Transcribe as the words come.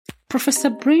Professor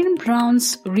Bryn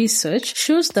Brown's research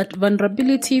shows that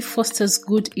vulnerability fosters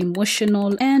good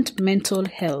emotional and mental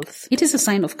health. It is a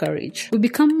sign of courage. We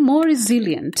become more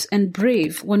resilient and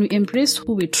brave when we embrace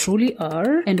who we truly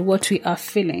are and what we are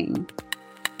feeling.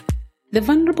 The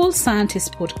Vulnerable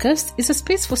Scientist podcast is a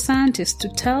space for scientists to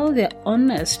tell their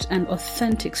honest and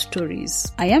authentic stories.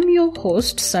 I am your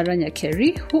host, Sarah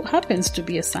Nyakeri, who happens to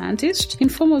be a scientist,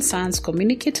 informal science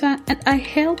communicator, and I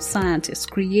help scientists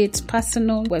create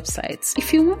personal websites.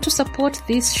 If you want to support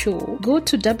this show, go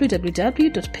to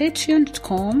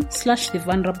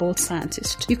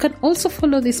www.patreon.com/thevulnerable-scientist. You can also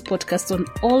follow this podcast on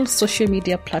all social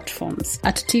media platforms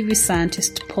at TV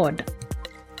Scientist Pod.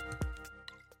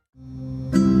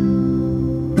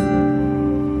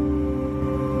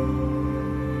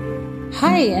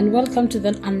 Hi, and welcome to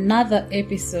another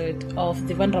episode of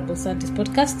the Vulnerable Scientist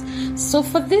podcast. So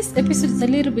for this episode, it's a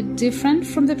little bit different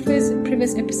from the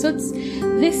previous episodes.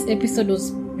 This episode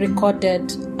was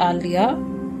recorded earlier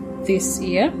this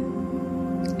year,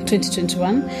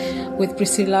 2021, with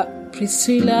Priscilla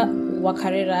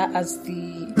Wakarera as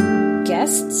the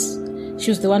guests.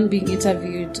 She was the one being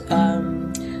interviewed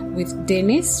with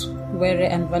Dennis Were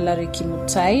and Valerie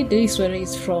Kimutai. Dennis Were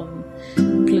is from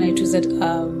Planet Wizard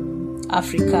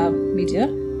Africa Media,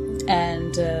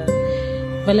 and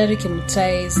Valerie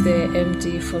Kimutai is the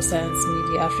MD for Science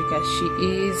Media Africa. She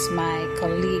is my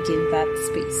colleague in that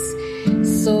space.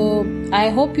 So I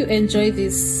hope you enjoy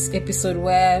this episode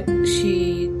where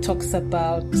she talks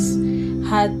about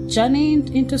her journey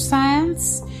into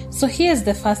science. So here's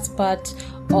the first part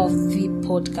of the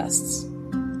podcast.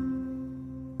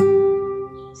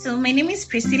 So my name is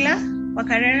Priscilla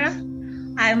Wakarera.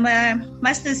 I'm a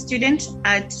master's student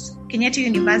at Kenyatta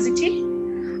University.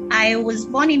 I was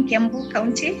born in Kiambu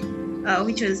County,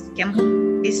 which was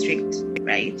Kiambu district,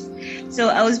 right? So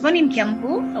I was born in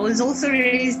Kiambu. I was also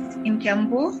raised in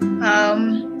Kiambu.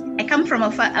 I come from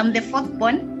I'm the fourth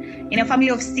born in a family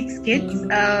of 6 kids.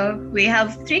 We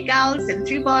have 3 girls and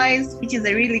 3 boys, which is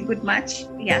a really good match.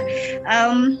 Yeah.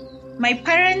 My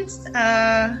parents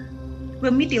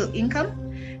were middle income,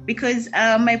 because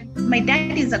my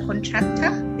dad is a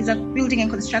contractor, is a building and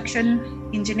construction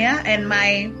engineer, and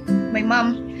my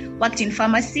mom worked in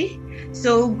pharmacy.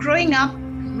 So growing up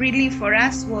really for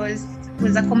us was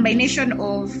a combination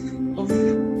of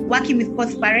working with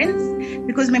both parents,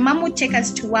 because my mom would take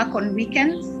us to work on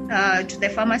weekends to the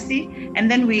pharmacy, and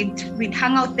then we'd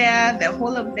hang out there the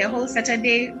whole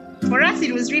Saturday. For us,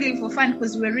 it was really for fun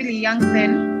because we were really young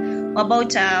then,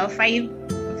 about 5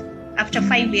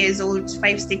 years old,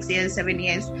 5, 6 years, 7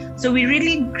 years. So we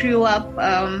really grew up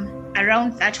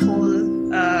around that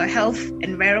whole health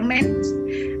environment,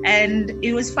 and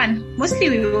it was fun. Mostly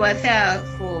we were there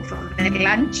for the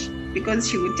lunch, because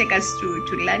she would take us to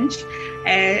lunch,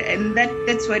 and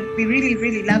that's what we really,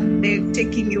 really loved,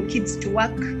 taking your kids to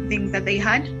work thing that they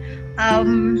had.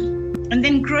 And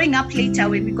then growing up later,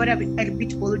 when we got a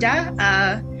bit older,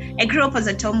 I grew up as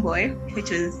a tomboy,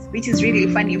 which is really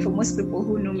funny for most people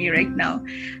who know me right now.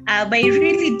 But I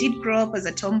really did grow up as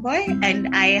a tomboy,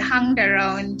 and I hung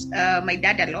around my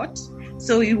dad a lot.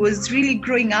 So it was really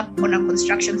growing up on a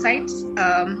construction site.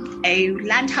 I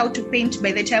learned how to paint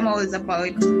by the time I was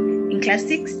about in class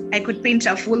 6. I could paint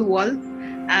a full wall.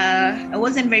 I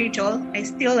wasn't very tall. I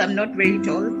still am not very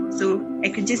tall. So I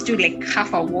could just do like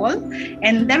half a wall.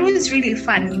 And that was really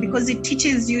fun, because it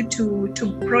teaches you to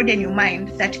broaden your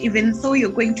mind, that even though you're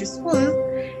going to school,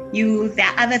 there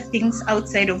are other things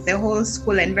outside of the whole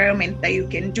school environment that you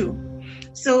can do.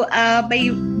 So by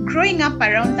growing up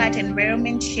around that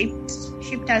environment shaped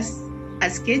us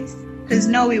as kids, because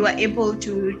now we were able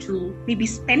to maybe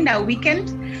spend our weekend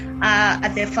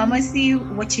at the pharmacy,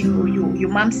 watching your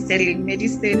mom selling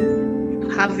medicine,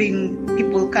 having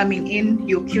people coming in.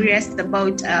 You're curious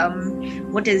about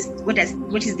what is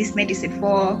this medicine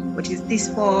for? What is this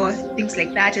for? Things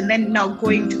like that. And then now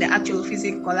going to the actual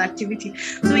physical activity.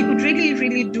 So we could really,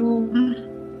 really do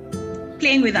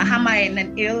playing with a hammer and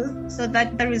an nail. So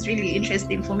that was really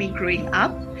interesting for me growing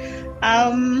up.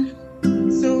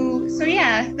 So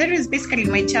yeah, that was basically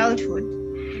my childhood.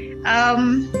 I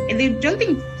don't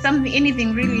think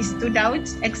anything really stood out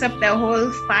except the whole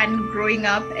fun growing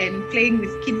up and playing with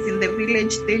kids in the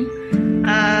village thing.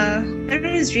 That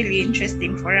was really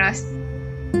interesting for us.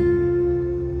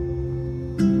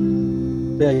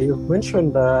 Yeah, you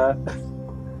mentioned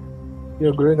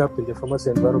growing up in the pharmacy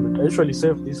environment. I usually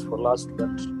save this for last, but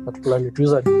at Planet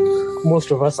Wizard, most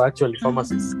of us are actually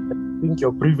pharmacists. I think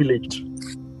you're privileged.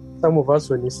 Some of us,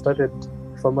 when we started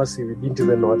pharmacy, we didn't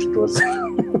even know what it was.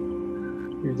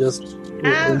 We just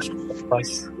went to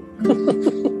pass.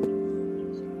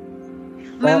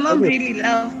 My mom really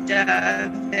loved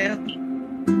the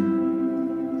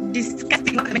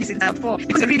discussing what the medicines are for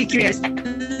because we're really curious.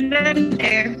 And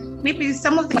then maybe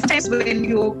some of the times when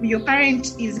your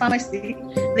parent is pharmacy,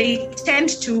 they tend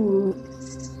to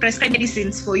prescribe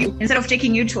medicines for you instead of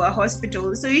taking you to a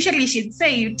hospital. So usually she'd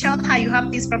say, you tell her you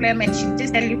have this problem and she'd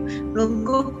just tell you, we'll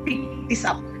go pick this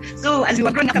up. So as we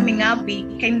were coming up, we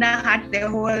kind of had the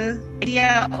whole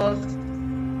idea of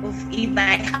if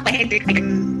I have a headache, I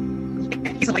can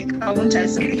get this over the counter.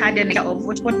 So we had an idea of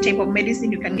what type of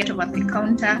medicine you can get over the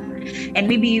counter and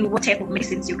maybe what type of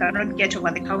medicines you cannot get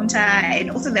over the counter, and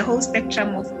also the whole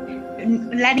spectrum of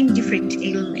learning different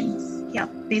ailments. Yeah,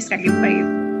 basically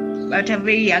at a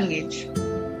very young age.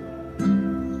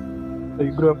 So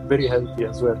you grew up very healthy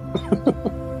as well.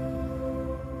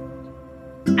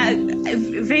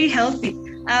 Very healthy.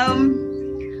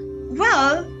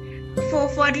 Well,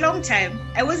 for a long time,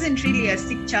 I wasn't really a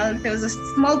sick child. There was a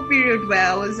small period where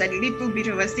I was a little bit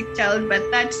of a sick child, but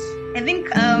that, I think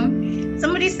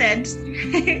somebody said,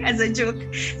 as a joke,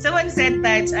 someone said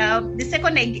that the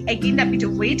second I gained a bit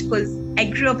of weight, because I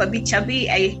grew up a bit chubby,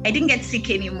 I didn't get sick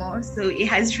anymore. So it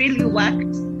has really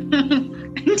worked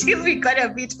until we got a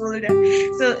bit older.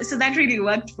 So that really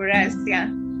worked for us, yeah.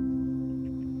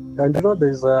 And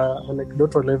there's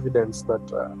anecdotal evidence that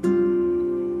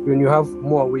when you have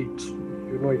more weight,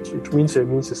 it means your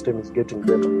immune system is getting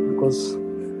better. Because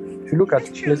if you look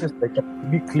at places like a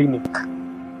big clinic,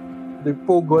 the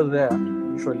poor go there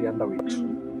usually underweight.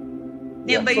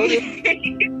 Yeah, but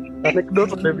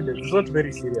anecdotal evidence is not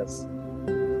very serious.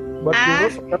 But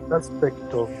there's also that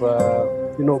aspect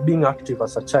of being active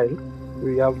as a child.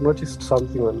 We have noticed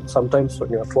something sometimes when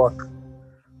you're at work.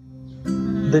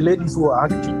 The ladies who are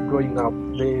active growing up,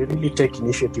 they really take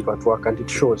initiative at work, and it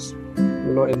shows,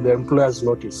 and the employers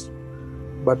notice.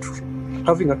 But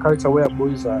having a culture where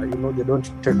boys are, they don't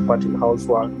take part in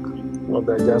housework,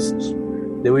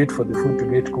 they wait for the food to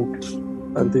get cooked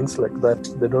and things like that.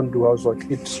 They don't do housework.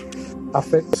 It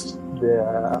affects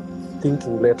their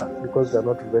thinking later because they're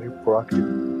not very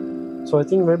proactive. So I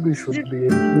think maybe we should be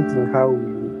thinking how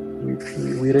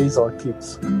we raise our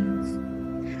kids.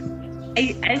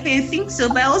 I think so,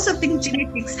 but I also think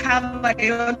genetics have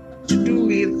a lot to do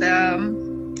with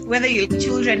whether your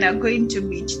children are going to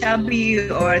be chubby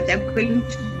or they're going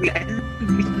to be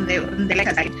on the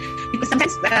lighter side. Because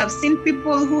sometimes I've seen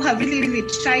people who have really, really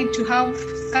tried to have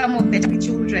some of their chubby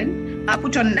children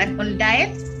put on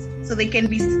diets so they can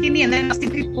be skinny, and then I've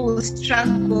seen people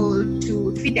struggle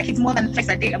to feed their kids more than twice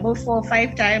a day, about 4 or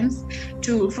 5 times,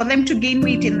 for them to gain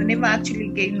weight, and they never actually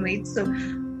gain weight. So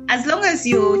as long as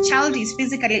your child is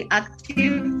physically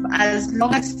active, as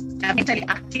long as they're mentally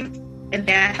active and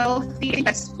they're healthy,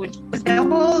 that's good. Because the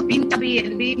whole being chubby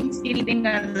and being skinny thing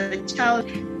as a child,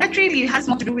 that really has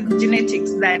more to do with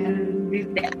genetics than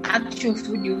with the actual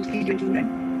food you feed your children.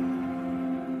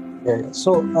 Yeah.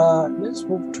 So let's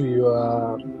move to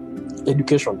your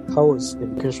education. How was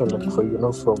education like for you,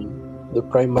 from the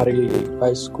primary,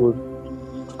 high school,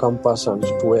 to campus, and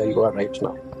to where you are right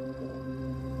now?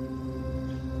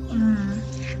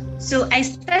 So I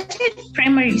started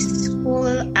primary school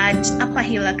at Upper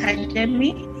Hill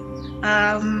Academy,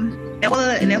 the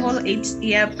whole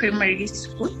 8-year primary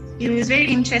school. It was very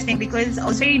interesting because I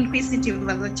was very inquisitive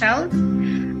as a child.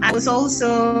 I was also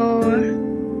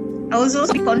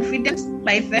confident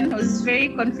by then. I was very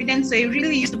confident, so I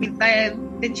really used to be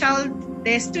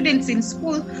the students in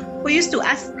school who used to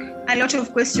ask a lot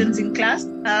of questions in class.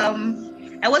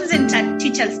 I wasn't a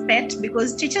teacher's pet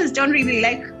because teachers don't really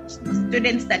like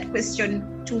students that question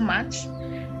too much.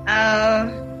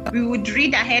 We would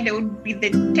read ahead. I would be the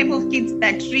type of kids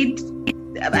that read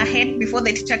ahead before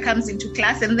the teacher comes into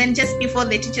class, and then just before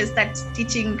the teacher starts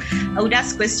teaching, I would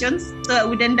ask questions. So I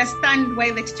would understand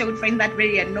why the teacher would find that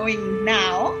very annoying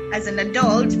now as an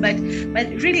adult, but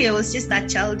really I was just that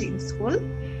child in school.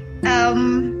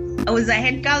 I was a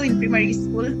head girl in primary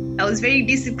school. I was very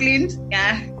disciplined.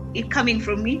 It coming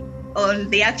from me.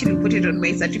 They actually put it on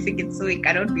my certificate, so it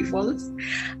cannot be false.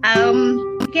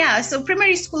 So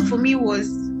primary school for me was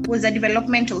a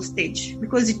developmental stage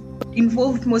because it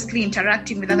involved mostly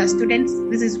interacting with other students.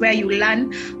 This is where you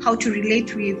learn how to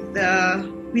relate with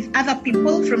other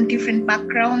people from different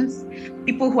backgrounds,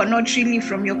 people who are not really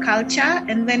from your culture,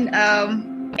 and then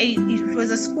it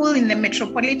was a school in the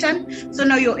metropolitan. So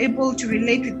now you're able to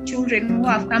relate with children who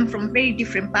have come from very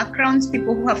different backgrounds,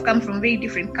 people who have come from very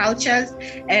different cultures.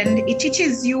 And it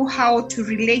teaches you how to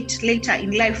relate later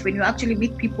in life when you actually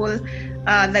meet people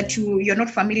that you're not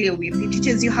familiar with. It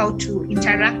teaches you how to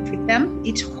interact with them.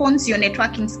 It hones your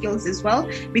networking skills as well,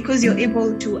 because you're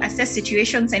able to assess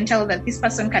situations and tell that this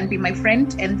person can be my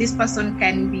friend and this person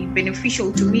can be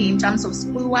beneficial to me in terms of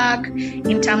schoolwork,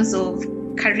 in terms of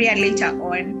career later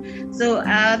on. So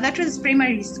that was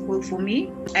primary school for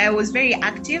me. I was very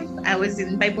active. I was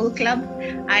in Bible club.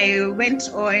 I went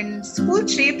on school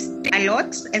trips a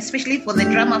lot, especially for the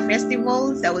drama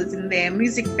festivals. I was in the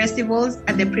music festivals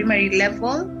at the primary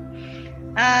level.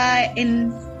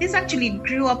 And this actually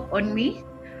grew up on me.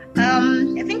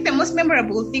 I think the most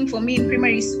memorable thing for me in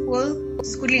primary school,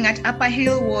 schooling at Upper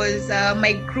Hill, was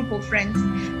my group of friends,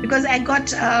 because I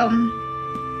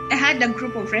had a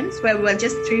group of friends where we were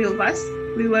just three of us.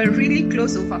 We were really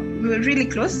close.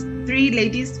 3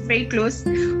 ladies, very close.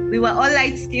 We were all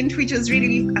light-skinned, which was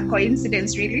really a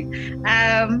coincidence, really.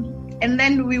 And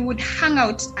then we would hang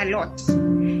out a lot.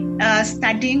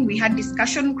 Studying, we had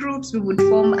discussion groups. We would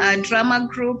form drama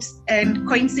groups. And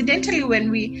coincidentally,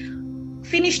 when we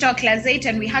finished our class 8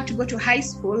 and we had to go to high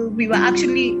school, we were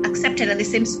actually accepted at the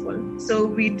same school. So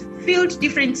we'd filled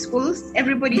different schools.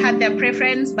 Everybody had their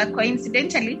preference, but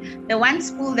coincidentally, the one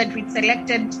school that we'd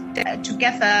selected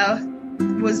together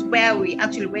was where we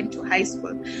actually went to high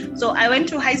school. So I went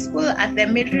to high school at the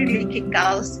Mary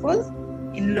Girls School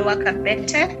in Lower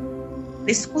Kabete.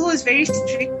 The school was very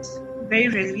strict, very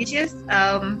religious.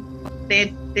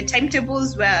 The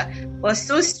timetables were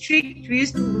so strict. We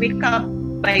used to wake up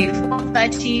by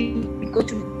 4:30, we go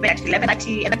to bed at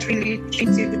 11:30, and that really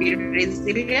trains you to be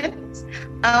resilient.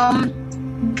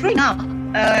 Growing up,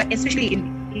 especially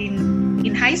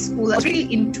in high school, I was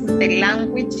really into the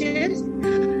languages.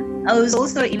 I was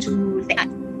also into the art.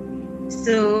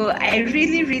 So I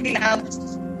really, really loved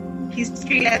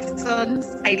history lessons.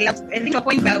 I think a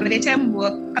point where by the time we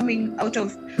were coming out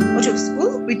of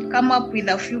school, we'd come up with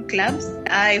a few clubs.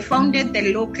 I founded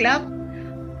the Law Club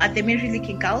at the Mary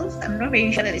Girls. I'm not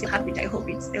very sure that they still have it. I hope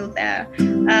it's still there.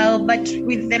 But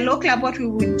with the Law Club, what we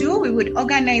would do, we would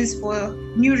organize for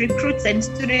new recruits and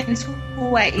students who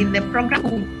were in the program,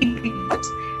 who would be out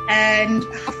and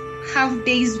have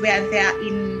days where they are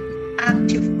in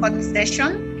active court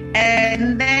session.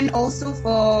 And then also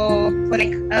for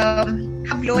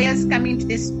have lawyers come into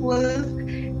the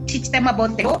school, teach them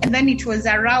about the law. And then it was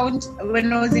around,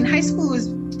 when I was in high school, it was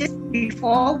just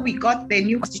before we got the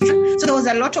new constitution. So there was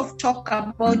a lot of talk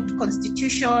about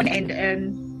constitution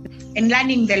and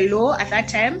learning the law at that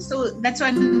time. So that's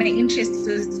when my interest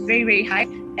was very, very high.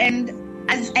 And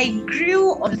as I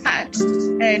grew on that,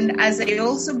 and as I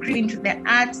also grew into the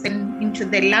arts and into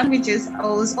the languages, I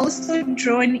was also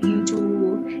drawn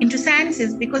into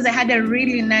sciences, because I had a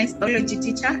really nice biology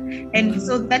teacher. And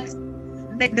so that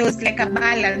there was like a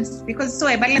balance, because so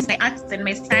I balanced my arts and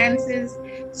my sciences.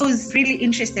 So I was really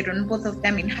interested on both of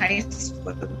them in high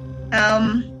school.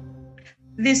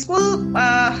 The school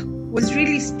was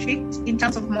really strict in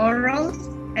terms of morals,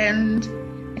 and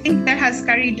I think that has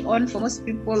carried on for most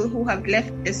people who have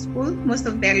left the school, most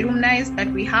of the alumni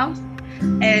that we have.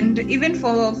 And even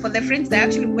for the friends that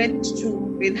actually went to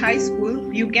in high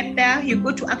school, you get there, you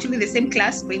go to actually the same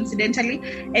class coincidentally,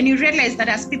 and you realize that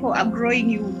as people are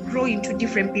growing, you grow into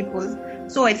different people.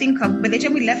 So I think by the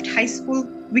time we left high school,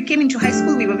 we came into high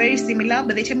school, we were very similar.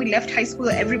 By the time we left high school,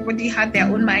 everybody had their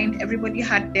own mind, everybody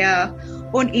had their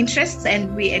own interests,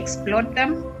 and we explored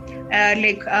them.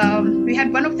 We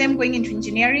had one of them going into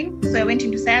engineering, so I went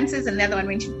into sciences, and the other one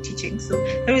went into teaching. So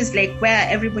it was like where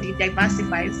everybody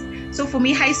diversifies. So for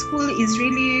me, high school is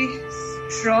really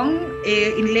strong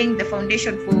in laying the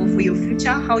foundation for your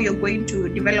future, how you're going to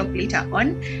develop later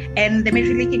on. And the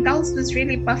Mary Girls was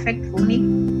really perfect for me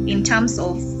in terms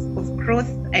of growth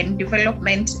and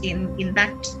development in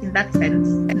that sense,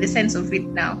 and the sense of it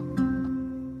now.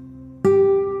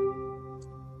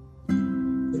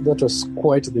 That was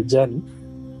quite the journey.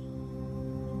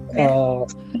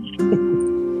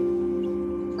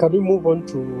 Can we move on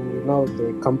to now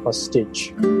the campus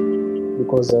stage?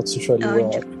 Because that's usually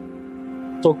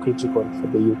so critical for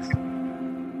the youth.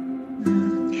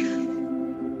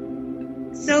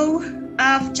 So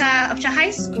after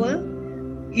high school,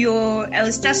 you're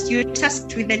tasked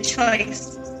with the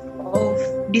choice of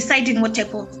deciding what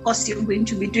type of course you're going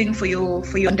to be doing for your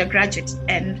undergraduate.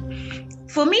 And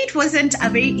for me, it wasn't a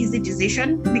very easy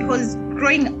decision, because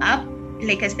growing up,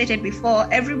 like I stated before,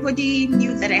 everybody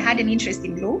knew that I had an interest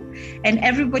in law, and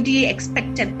everybody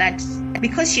expected that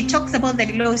because she talks about the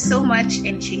law so much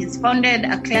and she has founded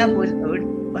a club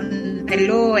on the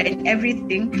law and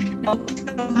everything,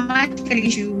 automatically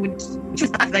she would choose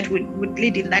a path that would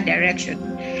lead in that direction.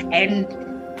 And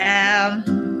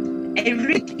I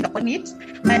really picked up on it.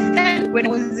 But then when I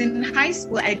was in high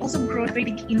school, I also grew a very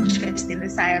big interest in the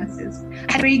sciences.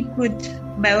 I had a very good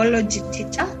biology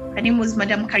teacher. Her name was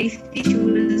Madam Karithi. She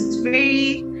was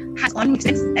very hands-on with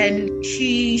it, and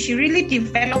she really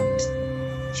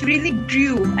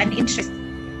grew an interest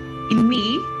in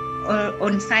me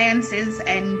on sciences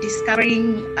and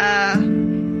discovering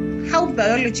how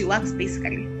biology works,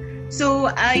 basically. So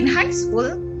in high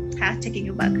school, taking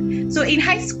you back. So in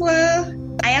high school,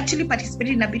 I actually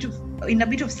participated in a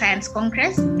bit of science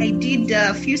congress. I did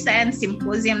a few science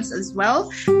symposiums as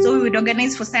well. So we would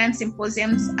organize for science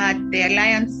symposiums at the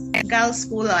Alliance Girls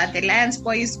School or at the Alliance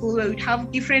Boys School, where we'd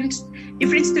have different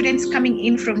students coming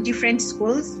in from different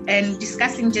schools and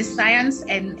discussing just science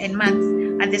and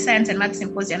maths at the science and maths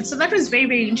symposium. So that was very,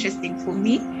 very interesting for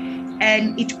me,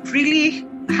 and it really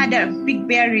had a big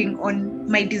bearing on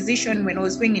my decision when I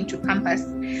was going into campus.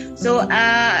 So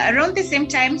around the same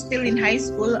time, still in high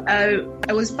school,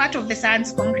 I was part of the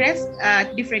science congress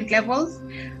at different levels.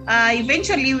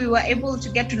 Eventually, we were able to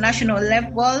get to national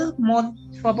level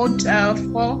for about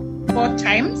four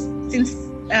times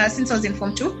since I was in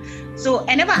Form 2. So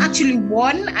I never actually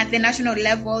won at the national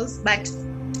levels, but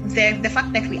the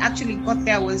fact that we actually got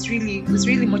there was really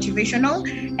motivational,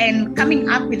 and coming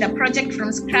up with a project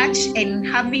from scratch and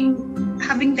having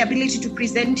the ability to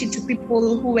present it to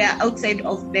people who were outside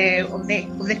of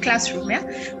the classroom.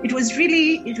 It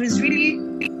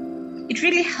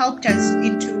really helped us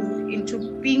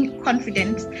into being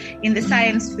confident in the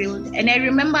science field. And I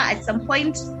remember at some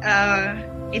point,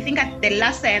 I think at the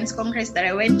last science congress that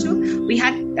I went to, we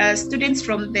had students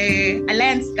from the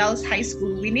Alliance Girls High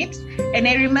School win it. And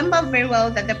I remember very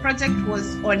well that the project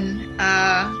was on,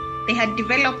 they had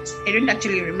developed, I don't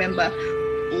actually remember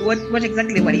what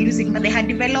exactly they were using, but they had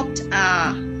developed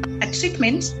a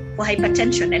treatment for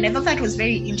hypertension. And I thought that was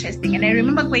very interesting. And I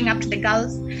remember going up to the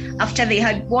girls after they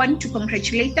had won to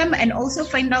congratulate them and also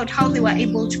find out how they were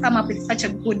able to come up with such a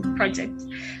good project.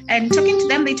 And talking to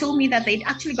them, they told me that they'd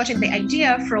actually gotten the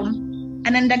idea from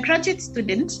an undergraduate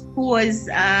student who was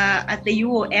at the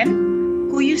UON,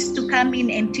 who used to come in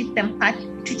and teach them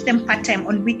part-time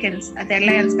on weekends at the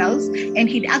Alliance Girls. And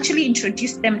he'd actually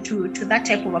introduced them to that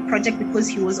type of a project because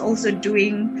he was also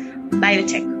doing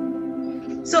biotech.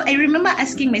 So I remember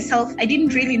asking myself, I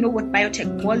didn't really know what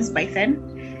biotech was by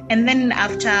then. And then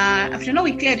after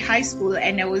we cleared high school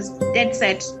and I was dead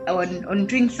set on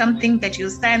doing something that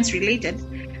was science related,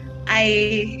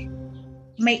 I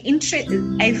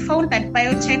found that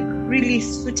biotech really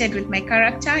suited with my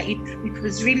character. It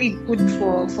was really good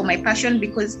for my passion,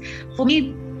 because for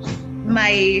me,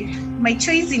 my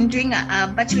choice in doing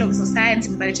a Bachelor of Science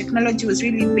in Biotechnology was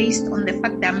really based on the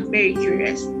fact that I'm very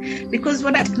curious. Because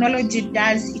what biotechnology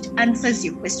does, it answers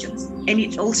your questions and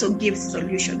it also gives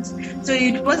solutions. So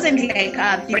it wasn't like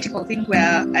a theoretical thing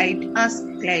where I'd ask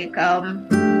like,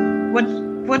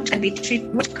 what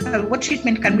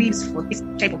treatment can we use for this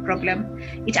type of problem?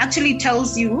 It actually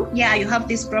tells you, yeah, you have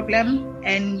this problem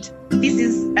and this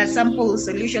is a sample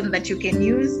solution that you can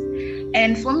use.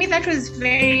 And for me, that was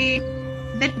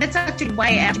that's actually why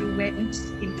I actually went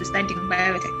into studying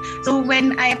biotech. So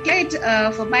when I applied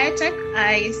for biotech,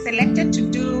 I selected to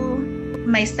do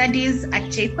my studies at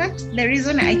JQuat. The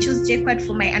reason I chose JQuat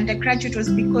for my undergraduate was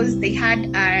because they had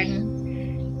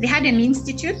an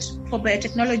institute for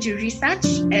biotechnology research,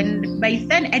 and by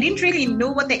then I didn't really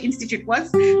know what the institute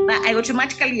was, but I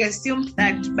automatically assumed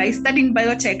that by studying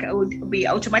biotech I would be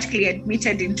automatically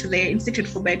admitted into the Institute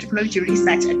for Biotechnology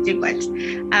Research at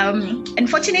JQuat.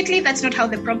 Unfortunately, that's not how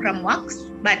the program works,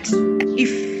 but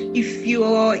if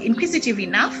you're inquisitive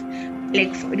enough,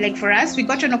 like for us, we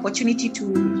got an opportunity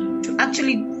to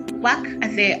actually work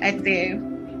at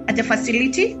the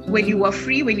facility when you were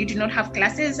free, when you did not have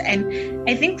classes. And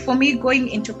I think for me, going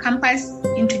into campus,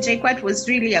 into JQuat was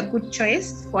really a good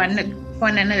choice for an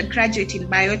undergraduate in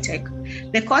biotech.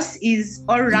 The course is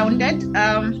all-rounded.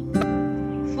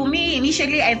 For me,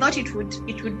 initially, I thought it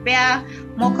would bear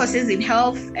more courses in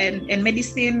health and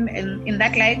medicine and in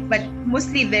that light, but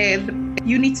mostly the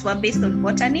units were based on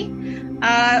botany.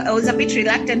 I was a bit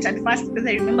reluctant at first because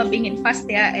I remember being in first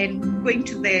year and going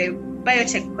to the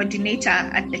biotech coordinator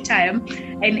at the time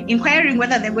and inquiring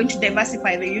whether they're going to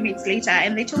diversify the units later,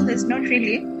 and they told us not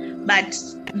really, but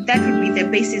that would be the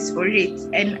basis for it.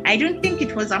 And I don't think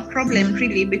it was a problem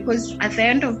really, because at the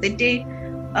end of the day,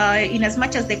 in as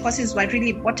much as the courses were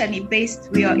really botany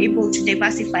based, we are able to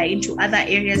diversify into other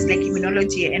areas like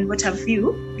immunology and what have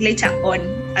you later on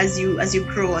as you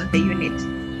grow on the unit.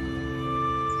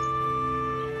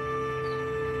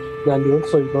 And you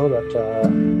also know that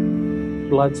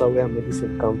plants are where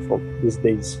medicine comes from these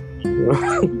days.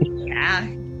 Yeah,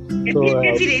 So,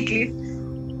 definitely.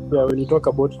 yeah, when you talk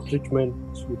about treatment,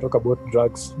 we talk about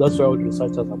drugs. That's why all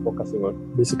researchers are focusing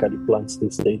on basically plants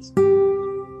these days.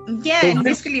 Yeah, So and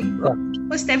this- basically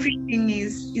most everything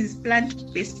is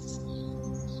plant-based.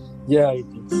 Yeah,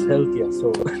 it's healthier.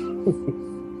 So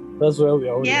that's where we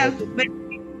are all Yeah, united. but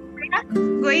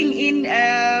going in,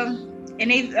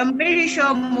 and I'm very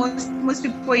sure most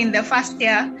people in the first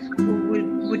year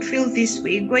would feel this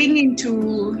way. Going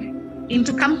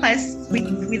into campus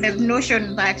with the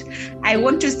notion that I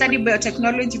want to study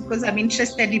biotechnology because I'm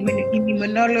interested in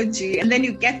immunology, and then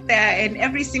you get there and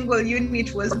every single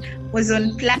unit was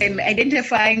on plant and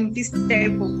identifying this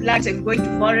type of plant and going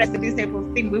to forest and this type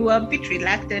of thing. We were a bit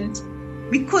reluctant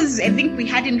because I think we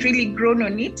hadn't really grown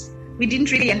on it. We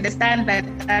didn't really understand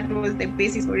that was the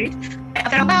basis for it.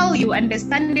 After a while, you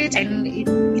understand it and it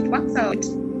works out.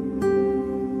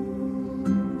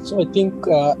 So I think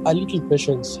a little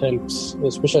patience helps,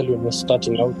 especially when you're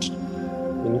starting out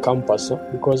in campus,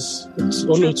 because it's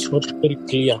always not very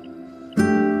clear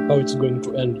how it's going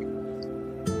to end.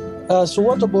 So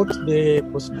what about the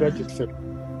postgraduate field?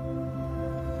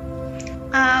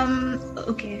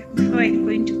 Okay, before I go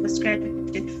into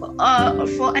postgraduate,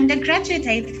 for undergraduate,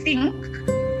 I think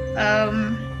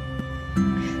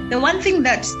the one thing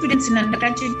that students in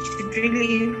undergraduate should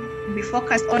really be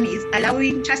focused on is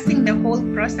trusting the whole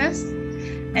process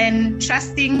and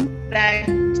trusting that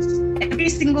every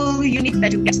single unit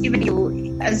that you get,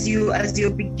 even as you're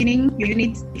beginning your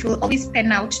unit, it will always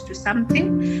pan out to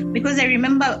something. Because I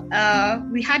remember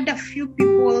we had a few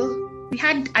people, we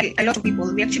had a lot of people.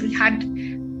 We actually had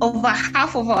over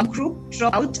half of our group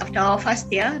drop out after our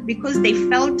first year because they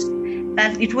felt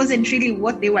that it wasn't really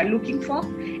what they were looking for.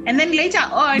 And then later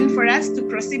on, for us to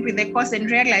proceed with the course and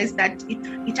realize that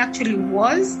it actually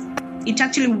was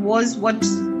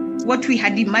what we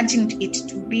had imagined it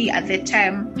to be at the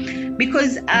time.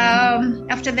 Because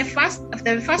after the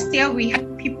first year, we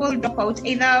had people drop out.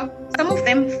 Either some of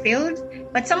them failed,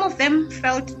 but some of them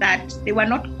felt that they were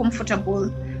not comfortable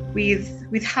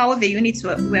with how the units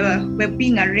were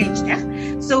being arranged.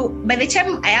 Yeah? So by the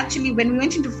time when we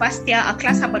went into first year, our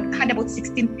class had about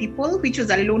 16 people, which was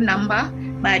a low number,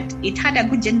 but it had a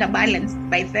good gender balance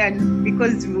by then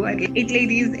because we were 8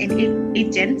 ladies and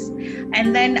 8 gents.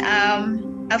 And then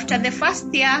after the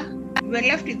first year, we were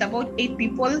left with about 8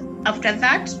 people. After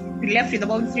that, we left with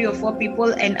about 3 or 4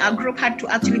 people, and our group had to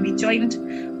actually be joined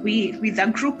with a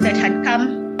group that had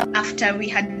come after we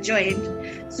had joined.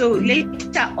 So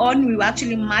later on, we were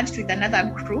actually merged with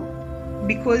another group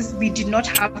because we did not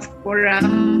have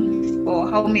quorum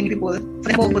for how many people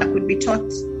that could be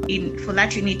taught for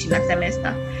that unit in a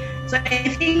semester. So I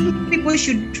think people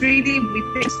should really be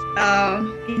placed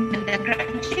in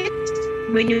undergraduate.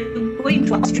 When you go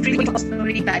into a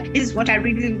knowing that this is what I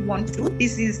really want to do,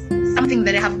 this is something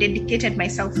that I have dedicated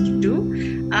myself to do.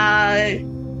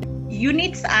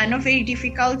 Units are not very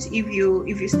difficult if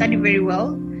you study very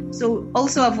well. So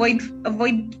also avoid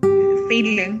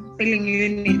failing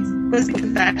units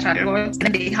because that a lot,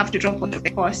 and they have to drop out of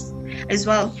the course as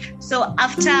well. So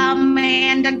after my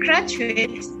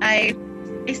undergraduate, I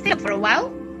stayed for a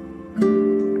while.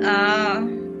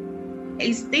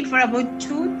 I stayed for about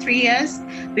 2-3 years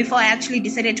before I actually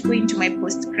decided to go into my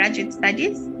postgraduate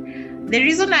studies. The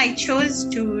reason I chose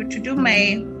to do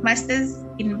my master's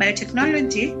in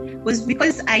biotechnology was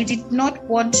because I did not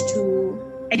want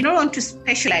to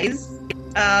specialize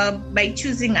by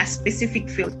choosing a specific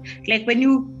field. Like when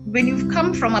you've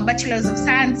come from a bachelor's of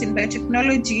science in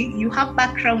biotechnology, you have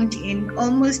background in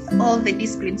almost all the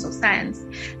disciplines of science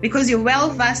because you're well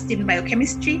versed in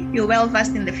biochemistry, you're well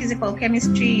versed in the physical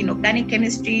chemistry, in organic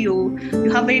chemistry, you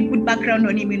have very good background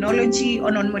on immunology,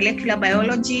 on molecular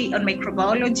biology, on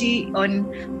microbiology, on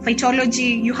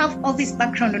phytology. You have all this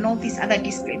background on all these other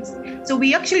disciplines. So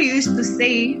we actually used to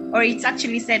say, or it's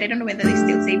actually said, I don't know whether they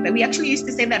still say it, but we actually used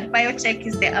to say that biotech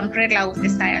is the umbrella of the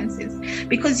sciences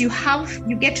because you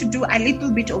get to do a little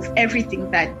bit of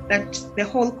everything that the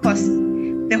whole course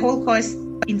in the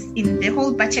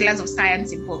whole bachelor's of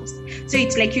science involves. So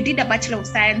it's like you did a bachelor of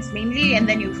science mainly and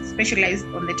then you specialized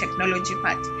on the technology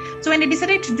part. So when I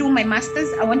decided to do my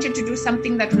master's, I wanted to do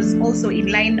something that was also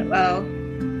in line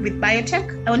with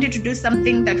biotech. I wanted to do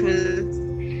something that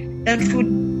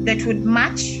would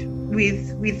match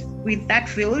with that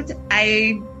field.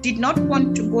 I did not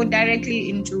want to go directly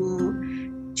into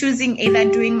choosing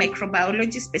either doing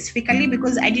microbiology specifically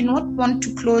because I did not want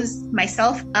to close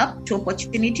myself up to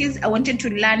opportunities. I wanted to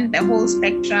learn the whole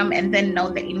spectrum and then know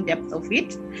the in-depth of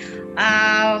it.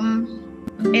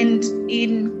 And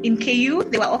in KU,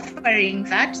 they were offering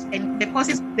that, and the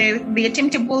courses, the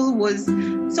timetable was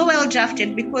so well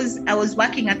drafted because I was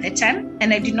working at the time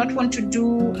and I did not want to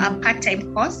do a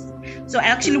part-time course. So I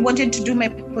actually wanted to do my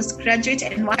postgraduate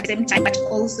and work at the same time, but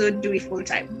also do it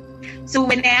full-time. So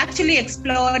when I actually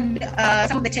explored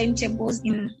some of the timetables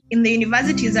in the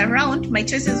universities around, my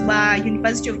choices were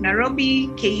University of Nairobi,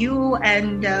 KU,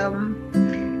 and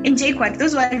JKUAT.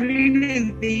 Those were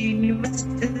really the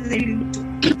universities.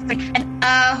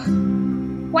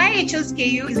 And why I chose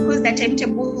KU is because the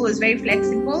timetable was very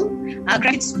flexible.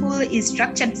 Graduate school is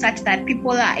structured such that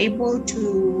people are able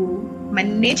to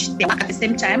manage their work at the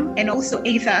same time and also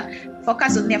either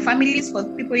focus on their families for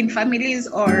people in families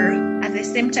or at the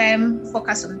same time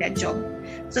focus on their job.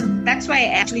 So that's why I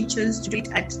actually chose to do it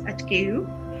at KU.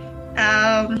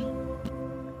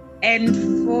 And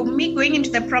for me, going into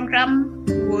the program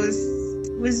was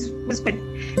good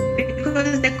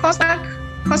because the coursework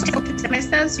for 2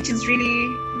 semesters, which is really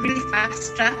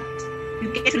fast tracked.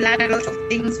 You get to learn a lot of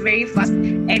things very fast,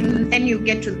 and then you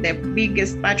get to the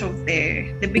biggest part of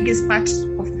the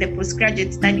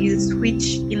postgraduate studies,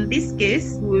 which in this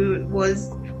case was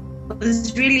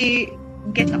really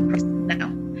get a process now.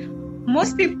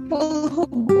 Most people who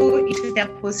go into their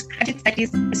postgraduate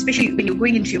studies, especially when you're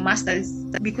going into your masters,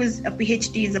 because a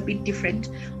PhD is a bit different.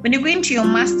 When you go into your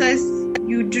masters,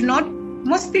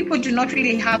 most people do not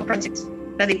really have projects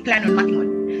that they plan on working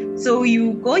on. So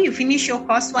you go, you finish your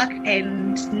coursework,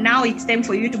 and now it's time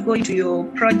for you to go into your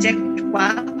project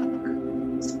work.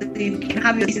 So you can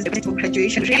have your thesis for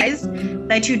graduation. Realize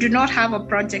that you do not have a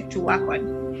project to work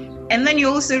on. And then you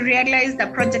also realize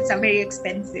that projects are very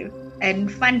expensive.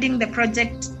 And funding the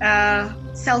project,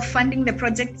 self-funding the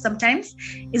project sometimes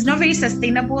is not very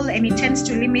sustainable, and it tends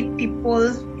to limit people.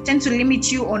 It tends to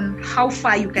limit you on how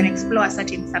far you can explore a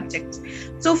certain subject.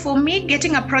 So for me,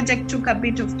 getting a project took a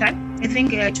bit of time. I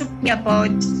think it took me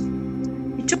about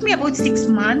 6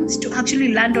 months to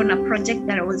actually land on a project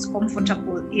that I was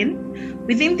comfortable in.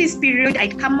 Within this period,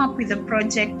 I'd come up with a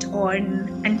project on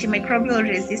antimicrobial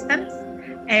resistance.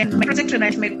 And my project on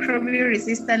antimicrobial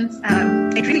resistance, I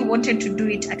really wanted to do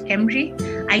it at Cambridge.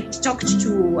 I talked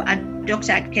to a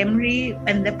doctor at Cambridge,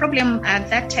 and the problem at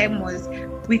that time was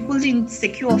we couldn't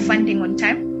secure funding on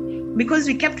time because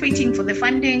we kept waiting for the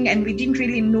funding and we didn't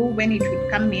really know when it would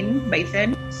come in by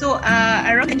then. So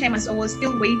around the time as I was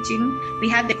still waiting, we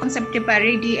had the concept paper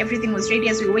ready, everything was ready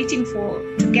as we were waiting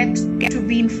to get to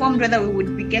be informed whether we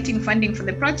would be getting funding for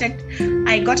the project.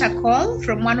 I got a call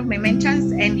from one of my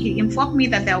mentors, and he informed me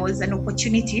that there was an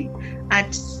opportunity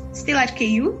still at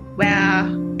KU where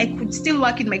I could still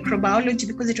work in microbiology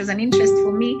because it was an interest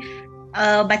for me,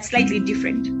 but slightly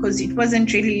different because it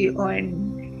wasn't really on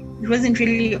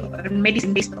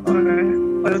medicine based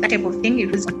or that type of thing.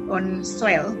 It was on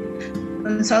soil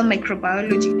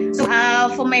microbiology. So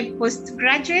for my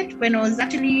postgraduate, when I was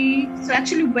actually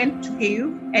went to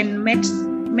KU and met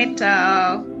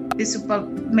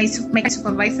my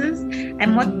supervisors. I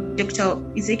met Dr.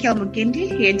 Ezekiel Mugendi.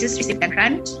 He had just received a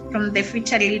grant from the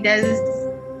Future Leaders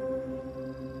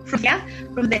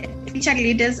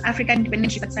African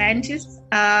Independent Research Scientists.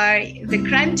 The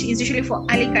grant is usually for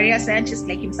early career scientists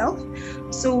like himself.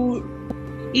 So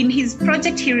in his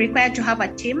project, he required to have a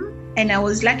team, and I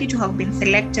was lucky to have been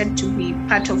selected to be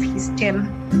part of his team.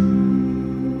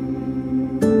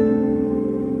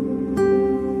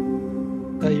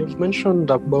 You've mentioned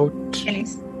about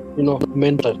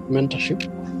mentorship,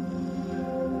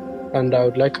 and I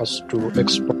would like us to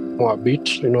explore more a bit.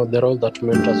 The role that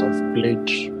mentors have played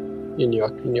in your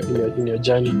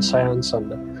journey in science,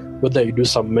 and whether you do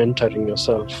some mentoring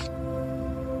yourself.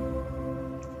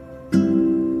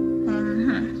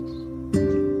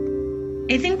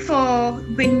 I think for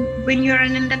when you're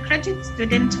an undergraduate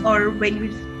student or when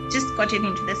you've just gotten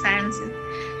into the sciences,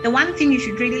 the one thing you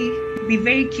should really be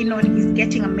very keen on is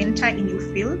getting a mentor in your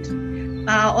field.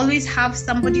 Always have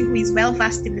somebody who is well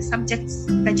versed in the subjects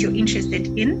that you're interested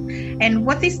in. And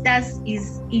what this does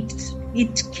is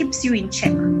it keeps you in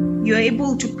check. You're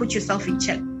able to put yourself in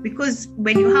check, because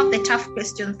when you have the tough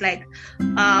questions like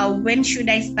when should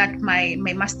I start my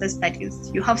master's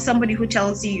studies, you have somebody who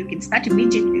tells you can start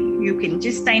immediately. You can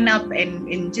just sign up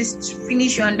and just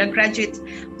finish your undergraduate,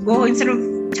 go instead of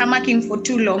tamarking for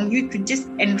too long. You could just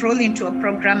enroll into a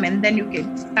program and then you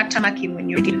can start tamarking when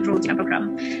you're enrolled in a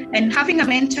program. And having a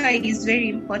mentor is very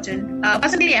important.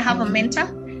 Personally, I have a mentor.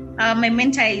 My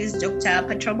mentor is Dr.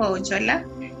 Patroba Ojola.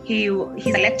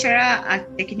 He's a lecturer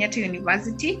at the Kenyatta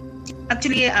University.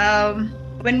 Actually,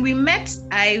 when we met,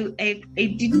 I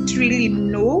didn't really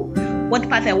know what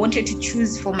path I wanted to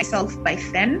choose for myself by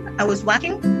then. I was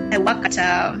working. I work at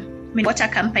water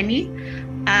company.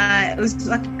 I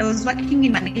was working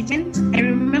in management. I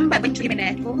remember going to him and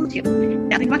I told him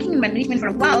that I've been working in management for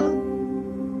a while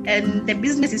and the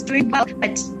business is doing well,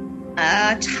 but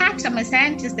at heart I'm a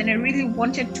scientist and I really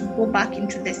wanted to go back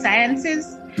into the sciences.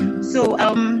 So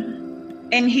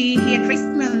and he advised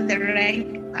me on the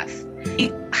right path.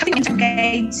 Having a mentor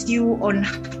guides you on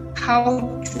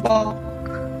how to walk,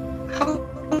 how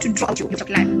to draw out your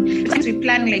plan. Sometimes we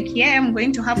plan like, I'm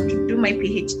going to have to do my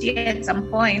PhD at some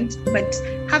point, but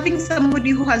having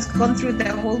somebody who has gone through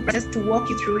the whole process to walk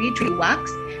you through it really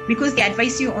works, because they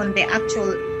advise you on the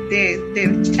actual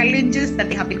the challenges that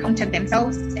they have encountered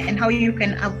themselves and how you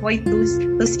can avoid those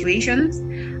situations.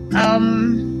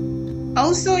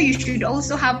 Also, you should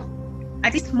also have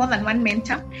at least more than one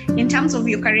mentor. In terms of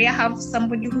your career, have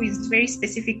somebody who is very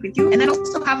specific with you, and then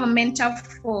also have a mentor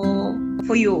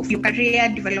for your career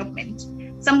development.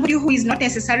 Somebody who is not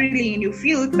necessarily in your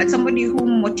field, but somebody who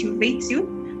motivates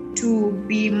you to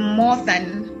be more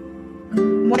than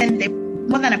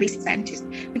a basic scientist.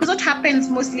 Because what happens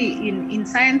mostly in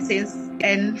sciences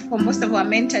and for most of our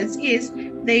mentors is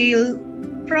they'll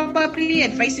probably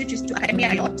advise you to do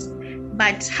academia a lot.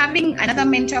 But having another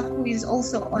mentor who is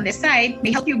also on the side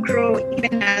may help you grow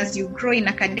even as you grow in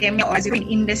academia or as you grow in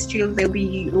industry. They'll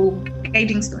be your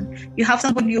guiding stone. You have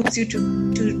somebody who helps you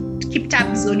to keep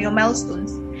tabs on your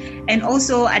milestones and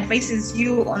also advises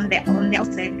you on the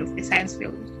outside of the science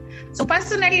field. So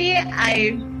personally,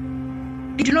 I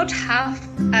do not have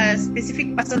a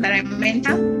specific person that I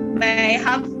mentor, but I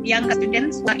have younger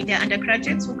students who are in their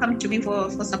undergraduates who come to me for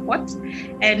support,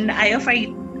 and I offer it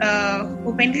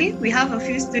openly. We have a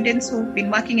few students who've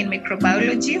been working in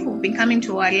microbiology who've been coming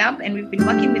to our lab, and we've been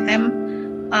working with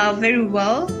them very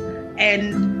well.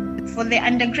 And for the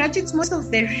undergraduates,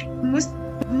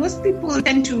 most people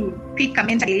tend to pick a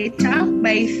mentor later,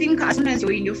 but I think as soon as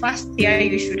you're in your first year,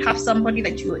 you should have somebody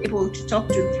that you're able to talk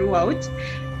to throughout.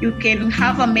 You can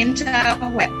have a mentor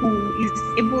who is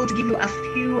able to give you a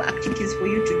few activities for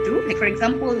you to do. Like, for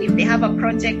example, if they have a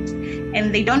project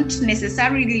and they don't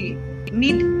necessarily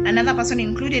need another person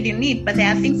included in it, but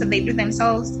there are things that they do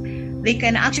themselves, they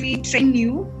can actually train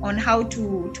you on how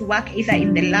to work either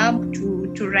in the lab,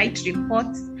 to write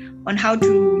reports, on how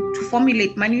to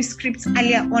formulate manuscripts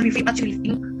earlier on if you actually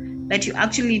think that you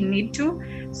actually need to.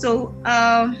 So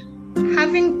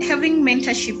having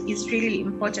mentorship is really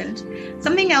important.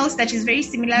 Something else that is very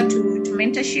similar to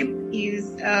mentorship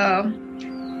is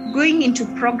going into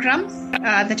programs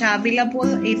that are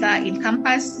available either in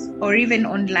campus or even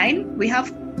online. We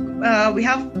have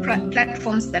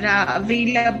platforms that are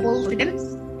available for students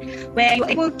where you're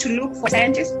able to look for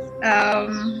scientists.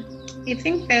 I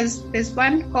think there's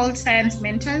one called Science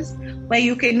Mentors where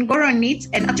you can go on it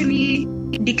and actually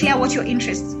declare what your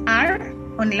interests are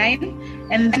online,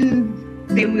 and then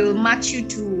they will match you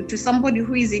to somebody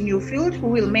who is in your field who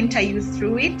will mentor you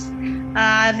through it.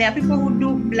 There are people who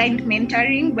do blind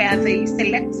mentoring where they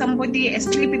select somebody,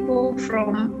 especially people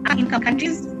from income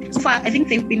countries. So far, I think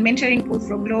they've been mentoring people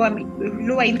from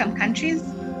lower income countries,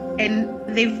 and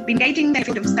they've been guiding the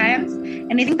field of science.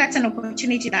 And I think that's an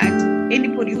opportunity that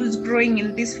anybody who's growing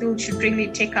in this field should really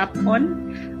take up on.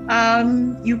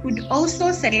 You could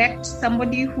also select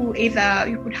somebody who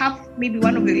you could have maybe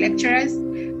one of your lecturers,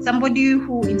 somebody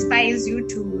who inspires you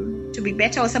to be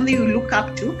better, or somebody you look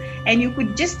up to, and you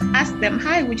could just ask them,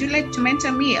 "Hi, would you like to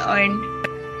mentor me?"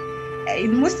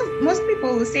 And most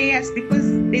people will say yes, because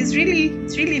it's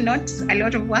really not a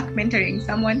lot of work mentoring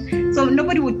someone. So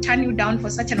nobody would turn you down for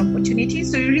such an opportunity.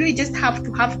 So you really just have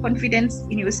to have confidence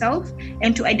in yourself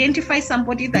and to identify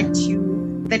somebody that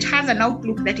has an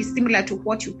outlook that is similar to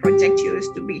what you project yours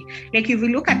to be. Like if you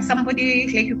look at somebody,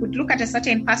 like you could look at a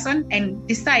certain person and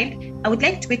decide, I would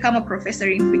like to become a professor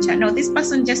in future. Now this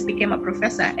person just became a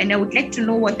professor, and I would like to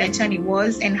know what their journey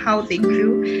was and how they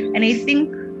grew. And I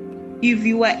think if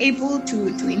you are able to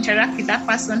interact with that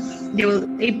person,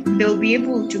 they'll be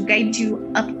able to guide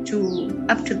you up to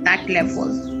that level.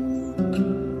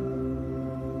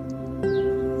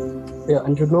 Yeah,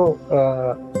 and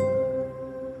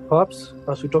perhaps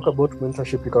as we talk about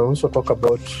mentorship, we can also talk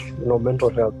about mental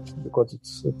health, because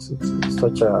it's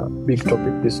such a big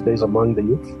topic these days among the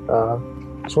youth.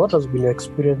 So what has been your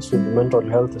experience with mental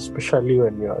health, especially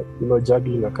when you're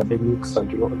juggling academics and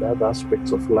the other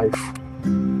aspects of life?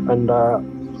 And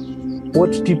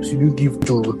what tips do you give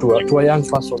to a young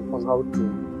person on how to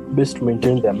best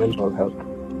maintain their mental health?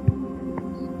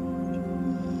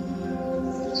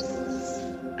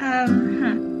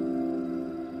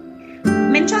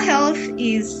 Mental health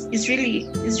is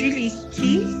really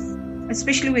key,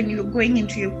 especially when you're going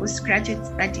into your postgraduate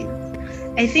studies.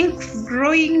 I think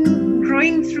growing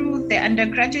growing through the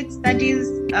undergraduate studies,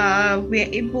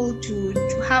 we're able to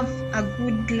have a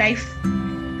good life,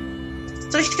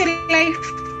 social life,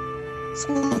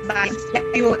 school life.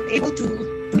 You're able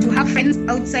to have friends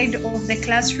outside of the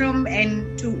classroom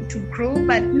and to grow.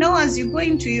 But now, as you go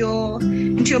into your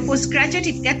postgraduate,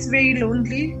 it gets very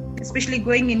lonely, especially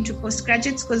going into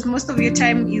postgraduates, because most of your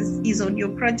time is on your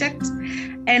project.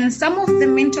 And some of the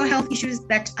mental health issues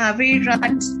that are very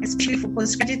relevant, especially for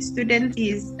postgraduate students,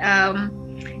 is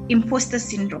imposter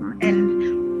syndrome.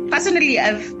 And personally,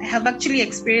 I have actually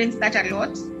experienced that a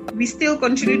lot. We still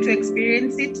continue to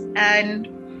experience it, and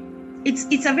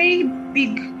it's a very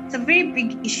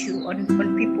big issue on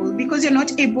people, because you're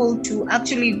not able to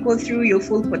actually go through your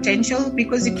full potential,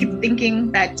 because you keep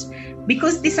thinking that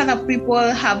because these other people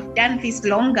have done this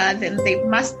longer, then they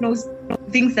must know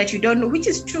things that you don't know, which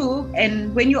is true.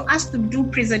 And when you're asked to do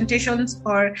presentations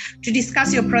or to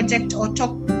discuss your project or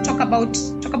talk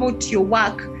about your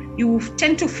work, you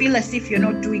tend to feel as if you're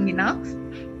not doing enough.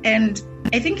 And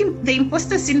I think the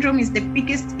imposter syndrome is the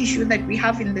biggest issue that we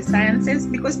have in the sciences,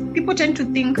 because people tend to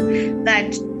think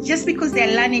that just because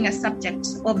they're learning a subject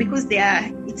or because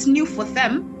it's new for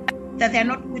them, that they're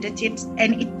not good at it,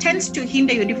 and it tends to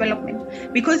hinder your development.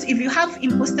 Because if you have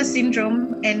imposter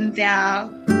syndrome and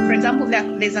for example,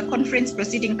 there's a conference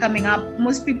proceeding coming up,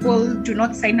 most people do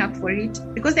not sign up for it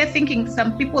because they're thinking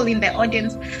some people in the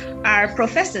audience are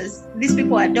professors, these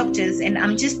people are doctors, and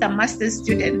I'm just a master's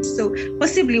student. So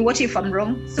possibly, what if I'm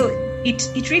wrong? So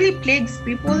it really plagues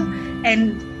people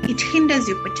and it hinders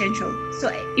your potential. So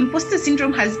imposter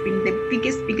syndrome has been the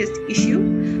biggest issue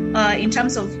in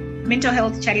terms of mental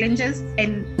health challenges.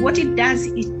 And what it does,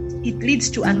 it leads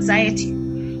to anxiety.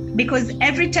 Because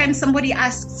every time somebody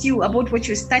asks you about what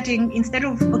you're studying, instead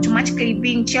of automatically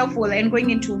being cheerful and going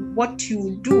into what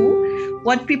you do,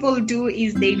 what people do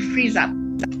is they freeze up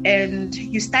and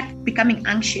you start becoming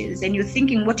anxious, and you're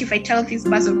thinking, what if I tell this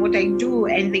person what I do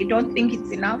and they don't think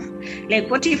it's enough? Like,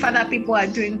 what if other people are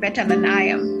doing better than I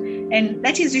am? And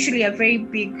that is usually a very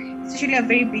big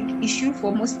issue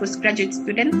for most postgraduate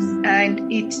students,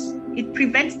 and it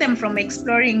prevents them from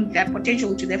exploring their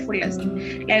potential to their fullest.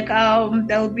 Like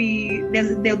there'll be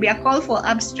a call for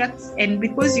abstracts, and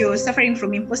because you're suffering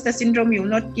from imposter syndrome, you'll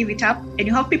not give it up. And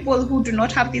you have people who do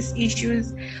not have these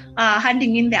issues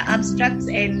handing in their abstracts,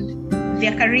 and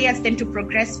their careers tend to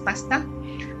progress faster.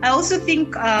 I also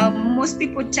think most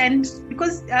people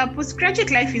because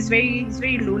postgraduate life is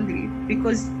very lonely,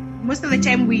 because most of the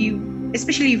time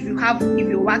especially if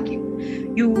you're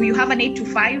working, you have an 8 to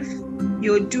 5.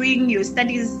 You're doing your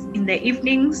studies in the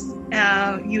evenings.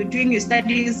 You're doing your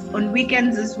studies on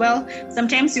weekends as well.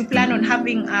 Sometimes you plan on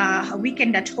having a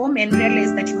weekend at home and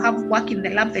realize that you have work in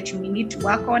the lab that you may need to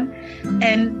work on.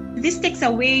 And this takes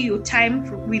away your time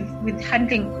with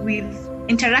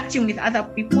interacting with other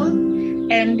people.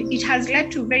 And it has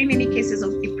led to very many cases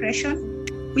of depression,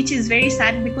 which is very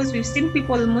sad, because we've seen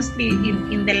people mostly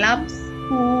in the labs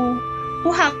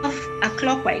who have a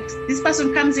clockwise. This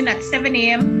person comes in at 7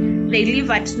 a.m., they leave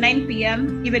at 9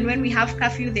 p.m. Even when we have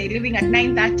curfew, they're leaving at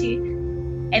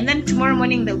 9:30. And then tomorrow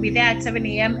morning, they'll be there at 7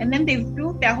 a.m. And then they've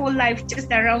built their whole life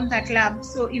just around that lab.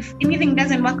 So if anything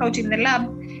doesn't work out in the lab,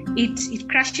 it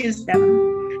crushes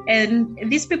them. And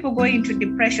these people go into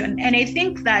depression. And I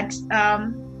think that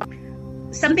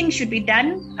something should be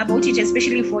done about it,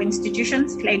 especially for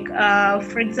institutions. Like,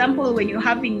 for example, when you're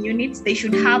having units, they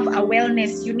should have a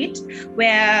wellness unit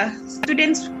where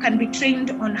students can be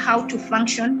trained on how to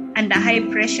function under high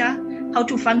pressure, how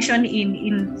to function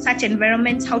in such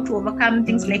environments, how to overcome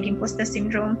things like imposter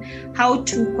syndrome, how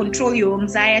to control your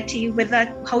anxiety,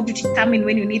 how to determine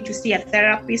when you need to see a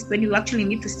therapist, when you actually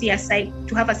need to see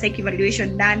to have a psych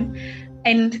evaluation done.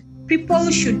 And people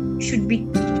should be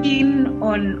keen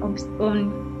on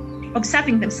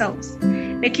observing themselves.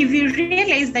 Like, if you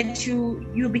realize that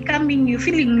you're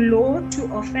feeling low too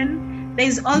often,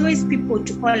 there's always people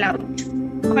to call out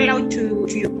to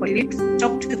your colleagues,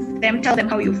 talk to them, tell them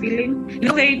how you're feeling.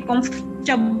 You're very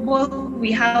comfortable.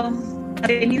 We have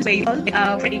venues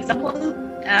where for example,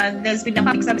 there's been a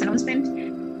public service announcement,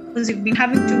 because we've been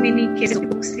having too many cases of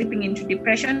people slipping into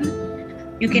depression.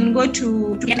 You can go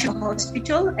to a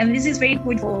hospital, and this is very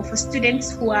good for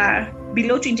students who are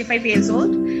below 25 years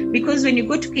old, because when you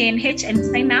go to KNH and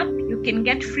sign up, you can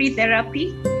get free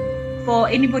therapy for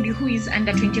anybody who is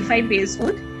under 25 years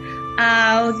old.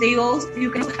 You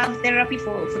can have therapy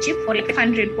for cheap, for like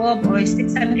 500 bob or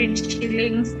 600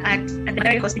 shillings at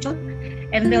the hospital,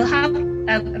 and they'll have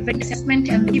a very assessment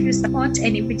and give you support.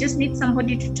 And if you just need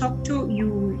somebody to talk to,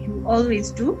 you always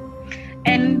do.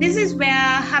 And this is where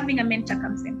having a mentor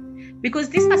comes in, because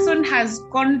this person has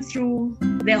gone through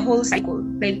their whole cycle.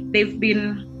 They've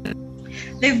been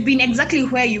exactly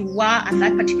where you were at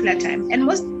that particular time. And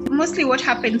mostly what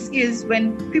happens is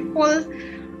when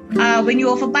you're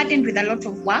overburdened with a lot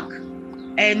of work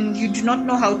and you do not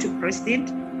know how to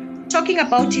proceed, talking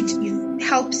about it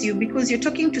helps you, because you're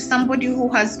talking to somebody who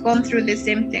has gone through the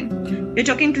same thing. You're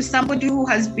talking to somebody who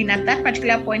has been at that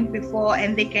particular point before,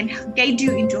 and they can guide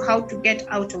you into how to get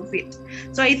out of it.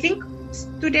 So I think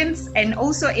students, and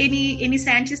also any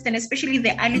scientists, and especially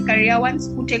the early career ones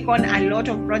who take on a lot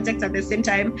of projects at the same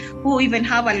time, who even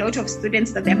have a lot of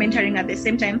students that they're mentoring at the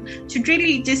same time, should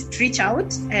really just reach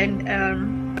out and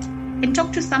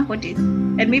talk to somebody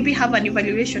and maybe have an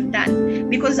evaluation done,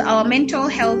 because our mental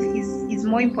health is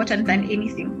more important than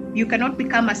anything. You cannot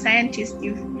become a scientist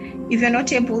if you're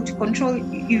not able to control,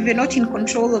 if you're not in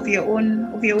control of your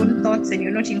own thoughts, and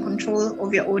you're not in control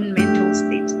of your own mental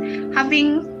state.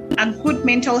 Having a good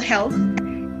mental health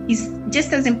is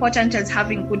just as important as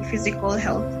having good physical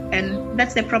health. And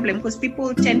that's the problem, because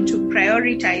people tend to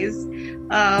prioritize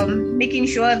making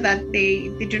sure that they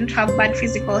don't have bad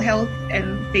physical health,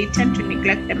 and they tend to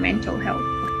neglect the mental health.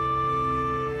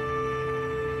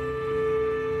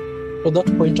 So that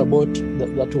point about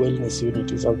that wellness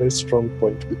unit is a very strong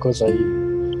point, because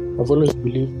I've always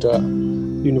believed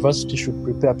university should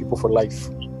prepare people for life.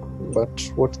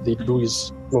 But what they do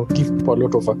is give people a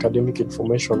lot of academic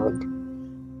information, and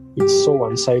it's so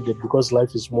one-sided, because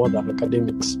life is more than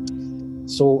academics.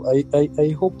 So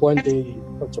I hope one day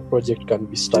such a project can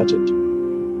be started.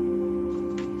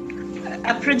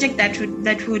 A project that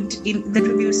would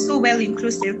be so well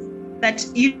inclusive, that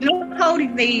how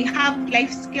they have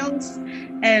life skills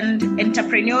and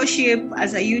entrepreneurship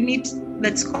as a unit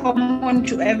that's common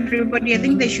to everybody. I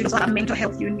think they should have a mental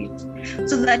health unit,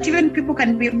 so that even people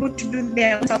can be able to do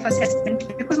their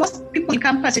self-assessment. Because most people in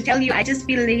campus will tell you, I just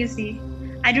feel lazy,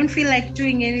 I don't feel like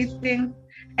doing anything,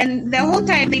 and the whole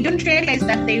time they don't realize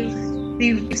that they've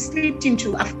slipped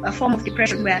into a form of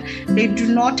depression, where they do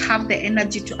not have the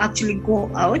energy to actually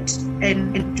go out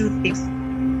and do things.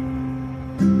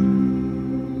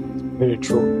 Very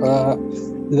true.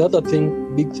 The other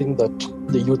big thing that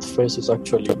the youth face is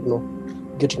actually,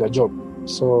 getting a job.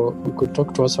 So you could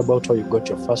talk to us about how you got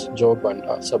your first job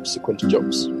and subsequent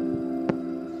jobs.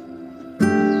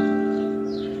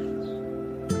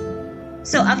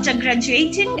 So after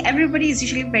graduating, everybody is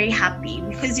usually very happy,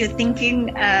 because you're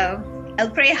thinking, I'll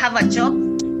probably have a job.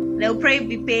 They'll probably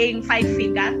be paying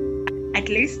 5-figure at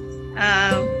least,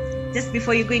 just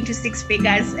before you go into 6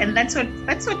 figures, and that's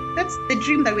the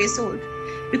dream that we're sold.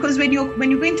 Because when you're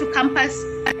going to campus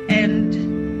and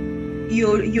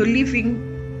you're leaving,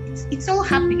 it's all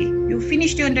happy. You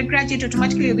finished your undergraduate,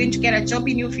 automatically you're going to get a job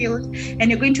in your field, and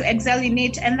you're going to excel in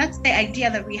it, and that's the idea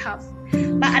that we have.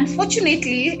 But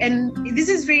unfortunately, and this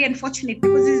is very unfortunate,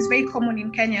 because this is very common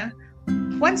in Kenya,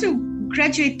 once you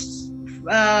graduate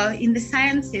in the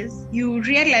sciences, you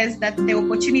realize that the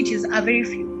opportunities are very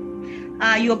few.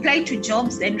 You apply to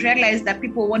jobs and realize that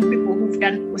people want people who've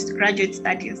done postgraduate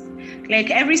studies. Like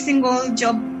every single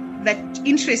job that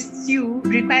interests you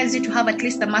requires you to have at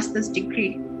least a master's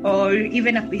degree or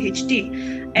even a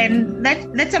PhD. And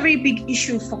that's a very big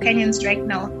issue for Kenyans right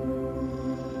now.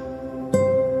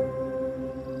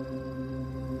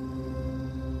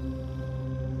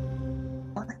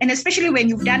 And especially when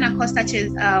you've done a course such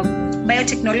as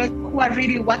biotechnology, who are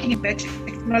really working in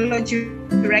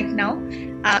biotechnology right now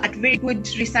at very good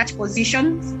research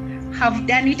positions, have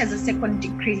done it as a second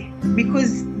degree,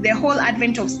 because the whole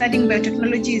advent of studying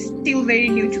biotechnology is still very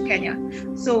new to Kenya.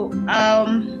 So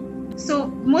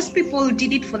most people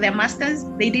did it for their masters,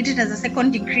 they did it as a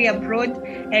second degree abroad,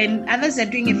 and others are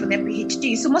doing it for their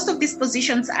PhD. So most of these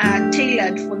positions are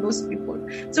tailored for those people.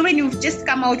 So when you've just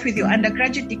come out with your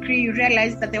undergraduate degree, you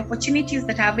realize that the opportunities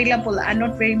that are available are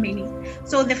not very many.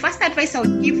 So the first advice I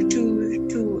would give to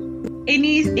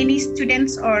any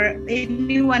students or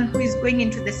anyone who is going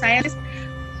into the science,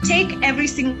 take every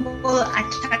single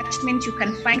attachment you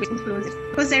can find with clothes.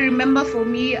 Because I remember for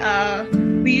me,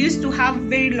 we used to have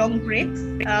very long breaks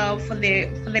for the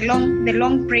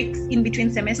long breaks in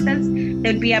between semesters.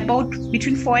 There would be about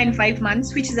between 4 and 5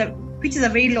 months, which is a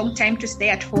very long time to stay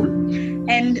at home.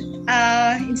 And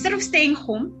instead of staying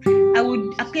home, I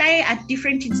would apply at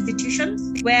different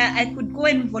institutions where I could go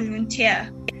and volunteer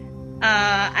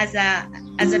as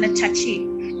an attachee.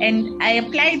 And I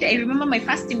applied. I remember my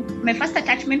first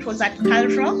attachment was at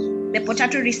CALRO, the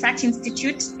Potato Research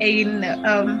Institute in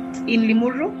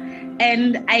Limuru,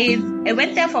 and I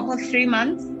went there for about 3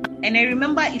 months. And I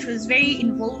remember it was very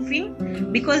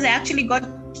involving, because I actually got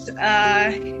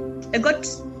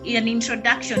an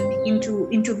introduction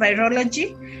into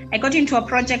virology. I got into a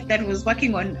project that was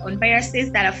working on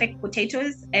viruses that affect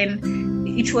potatoes, and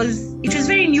it was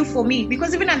very new for me,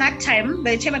 because even at that time,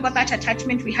 by the time I got that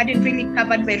attachment, we hadn't really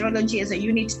covered virology as a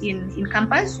unit in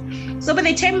campus. So by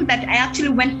the time that I actually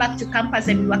went back to campus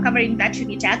and we were covering that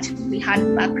unit, I actually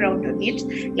had background on it.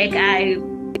 Like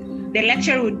the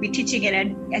lecturer would be teaching it,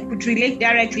 and I could relate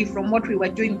directly from what we were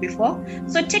doing before.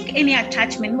 So take any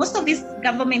attachment. Most of these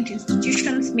government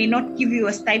institutions may not give you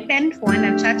a stipend for an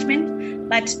attachment,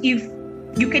 but if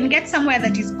you can get somewhere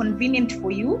that is convenient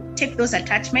for you, take those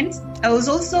attachments. I was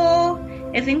also,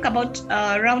 I think about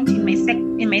around in my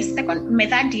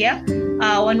third year,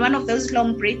 on one of those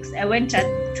long breaks, I went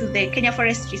to the Kenya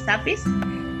Forestry Service.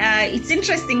 It's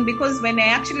interesting because when I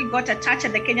actually got attached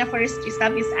at the Kenya Forestry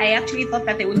Service, I actually thought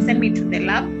that they would send me to the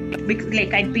lab, because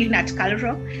like I'd been at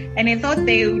Calro, and I thought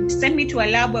they would send me to a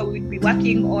lab where we'd be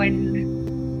working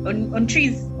on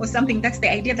trees or something. That's the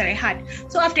idea that I had.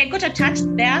 So after I got attached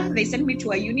there, they sent me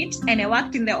to a unit, and I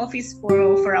worked in the office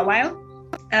for a while.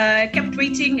 Kept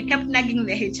waiting, I kept nagging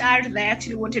the HR. They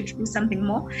actually wanted to do something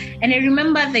more, and I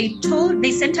remember they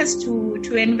sent us to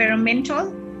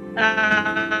environmental.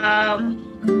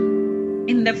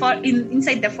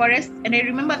 Inside the forest, and I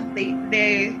remember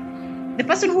the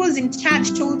person who was in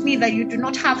charge told me that you do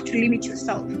not have to limit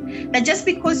yourself. That just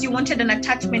because you wanted an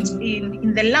attachment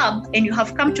in the lab and you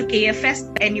have come to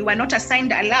KFS and you were not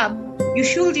assigned a lab, you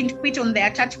shouldn't quit on the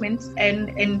attachment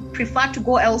and prefer to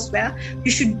go elsewhere.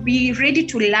 You should be ready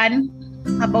to learn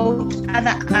about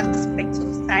other aspects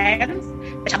of science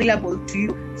that are available to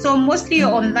you. So mostly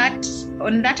on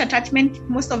that attachment,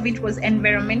 most of it was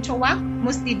environmental work,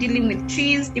 mostly dealing with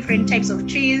trees, different types of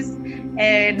trees,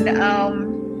 and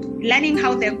learning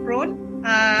how they're grown,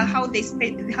 how they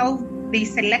select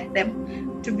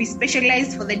them to be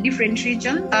specialized for the different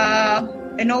regions,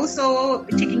 and also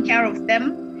taking care of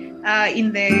them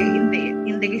in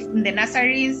the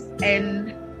nurseries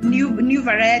and new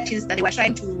varieties that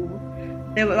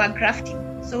they were grafting.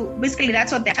 So basically,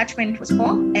 that's what the attachment was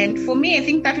for. And for me, I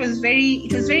think it was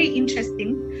very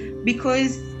interesting,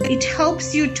 because it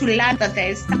helps you to learn that there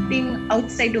is something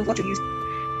outside of what you're used to.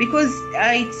 Because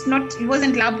it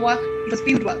wasn't lab work, it was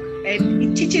field work, and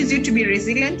it teaches you to be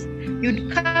resilient.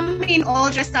 You'd come in all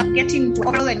dressed up, get into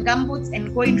overall and gumboots,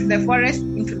 and go into the forest,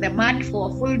 into the mud for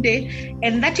a full day,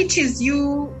 and that teaches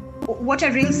you what a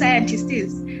real scientist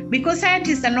is. Because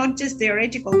scientists are not just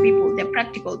theoretical people, they're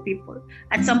practical people.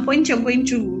 At some point, they're going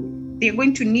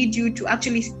to need you to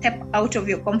actually step out of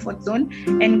your comfort zone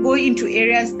and go into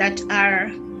areas that are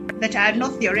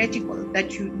not theoretical,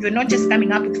 that you're not just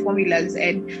coming up with formulas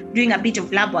and doing a bit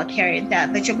of lab work here and there,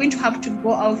 that you're going to have to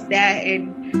go out there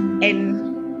and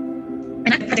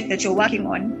a project that you're working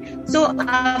on. So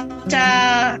after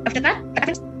that,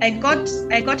 I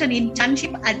got an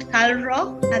internship at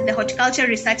Calro, at the Horticulture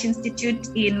Research Institute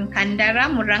in Kandara,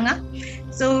 Muranga.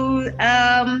 So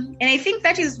and I think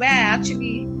that is where I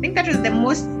think that was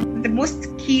the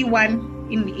most key one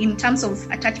in terms of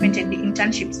attachment and the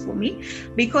internships for me,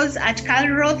 because at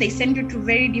Calro they send you to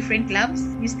very different labs.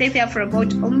 You stay there for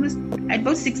about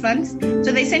 6 months.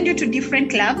 So they send you to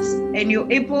different labs, and you're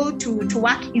able to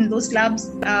work in those labs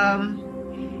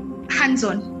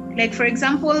hands-on. Like for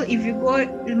example, if you go,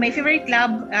 my favorite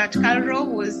lab at Calro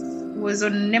was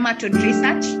on nematode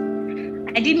research.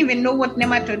 I didn't even know what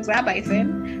nematodes were by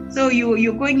then. So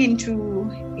you're going into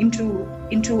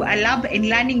a lab and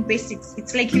learning basics.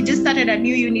 It's like you just started a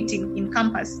new unit in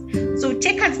campus. So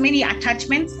take as many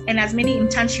attachments and as many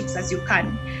internships as you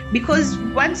can, because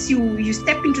once you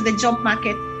step into the job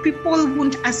market, people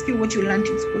won't ask you what you learned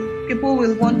in school. People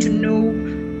will want to know,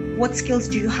 what skills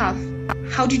do you have?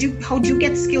 How do you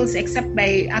get skills except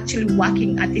by actually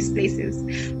working at these places?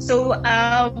 So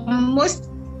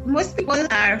most people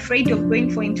are afraid of going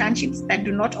for internships that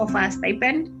do not offer a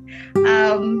stipend.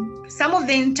 Some of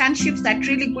the internships at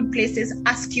really good places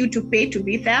ask you to pay to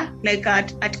be there. Like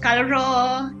at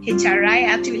Calro, HRI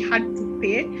actually had to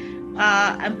pay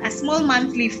a small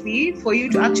monthly fee for you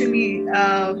to actually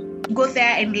go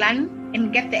there and learn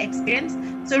and get the experience.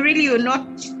 So really, you're not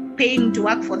paying to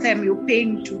work for them, you're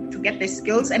paying to get the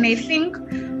skills. And I think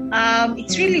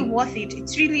it's really worth it.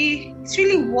 It's really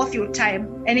worth your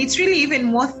time, and it's really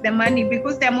even worth the money,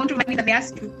 because the amount of money that they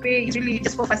ask you to pay is really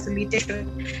just for facilitation,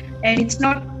 and it's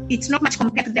not much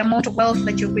compared to the amount of wealth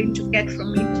that you're going to get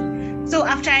from it. So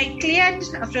after I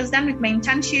was done with my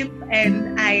internship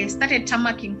and I started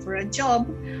tarmacking for a job,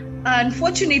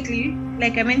 unfortunately,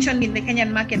 like I mentioned, in the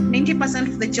Kenyan market, 90%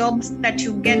 of the jobs that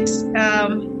you get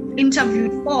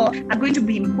interviewed for are going to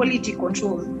be in quality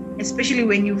control. especially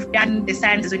when you've done the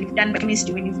sciences, when you've done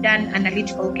chemistry, when you've done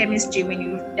analytical chemistry, when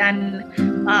you've done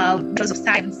because of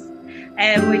science,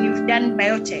 and when you've done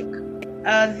biotech.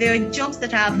 The jobs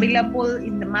that are available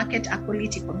in the market are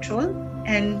quality control.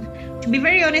 And to be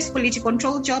very honest, quality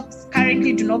control jobs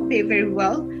currently do not pay very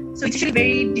well. So it's actually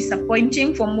very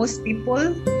disappointing for most people.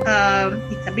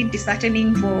 It's a bit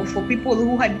disheartening for people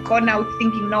who had gone out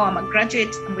thinking, no, I'm a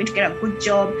graduate, I'm going to get a good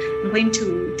job, I'm going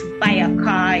to buy a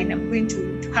car, and I'm going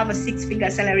to have a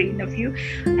 6-figure salary in a few.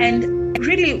 And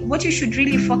really, what you should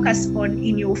really focus on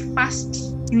in your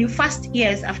first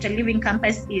years after leaving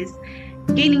campus is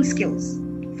gaining skills.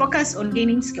 Focus on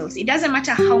gaining skills. It doesn't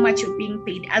matter how much you're being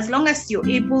paid, as long as you're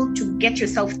able to get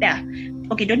yourself there.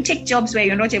 Okay, don't take jobs where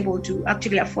you're not able to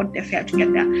actually afford the fare to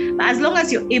get there. But as long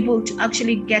as you're able to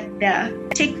actually get there,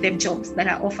 take the jobs that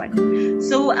are offered.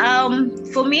 So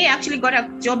for me, I actually got a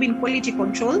job in quality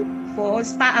control for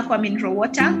Spa Aqua Mineral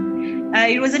Water.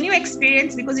 It was a new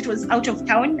experience because it was out of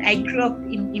town. I grew up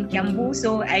in Kiambu,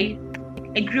 so I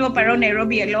grew up around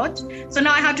Nairobi a lot. So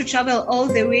now I had to travel all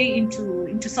the way into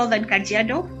southern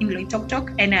Kajiado in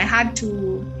Loitoktok, and I had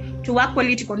to work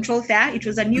quality control there. It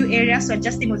was a new area, so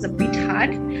adjusting was a bit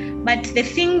hard. But the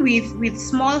thing with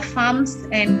small farms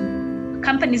and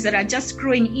companies that are just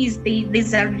growing is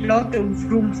there's a lot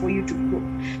of room for you to grow.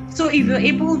 So if you're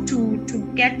able to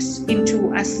get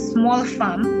into a small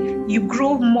farm, you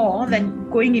grow more than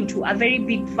going into a very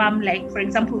big farm, like, for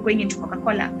example, going into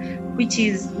Coca-Cola, which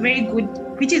is very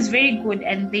good,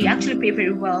 and they actually pay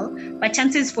very well. But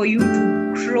chances for you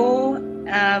to grow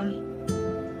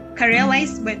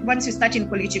career-wise, but once you start in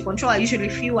quality control, are usually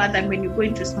fewer than when you go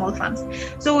into small farms.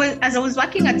 So as I was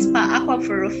working at Spa Aqua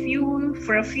for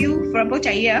about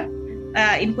a year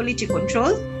in quality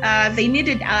control, they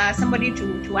needed somebody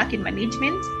to work in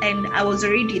management, and I was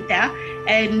already there,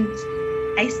 and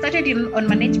I started on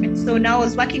management. So now I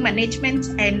was working management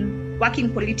and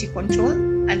working quality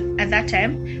control at that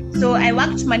time. So I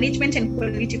worked management and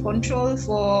quality control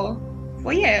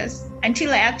for years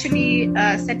until I actually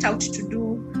set out to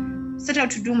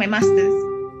do my master's.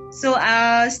 So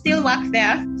I still work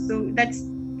there. So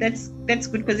that's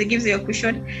good because it gives you a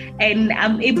cushion, and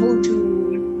I'm able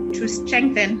to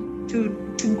strengthen,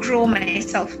 to grow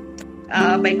myself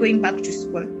by going back to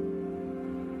school.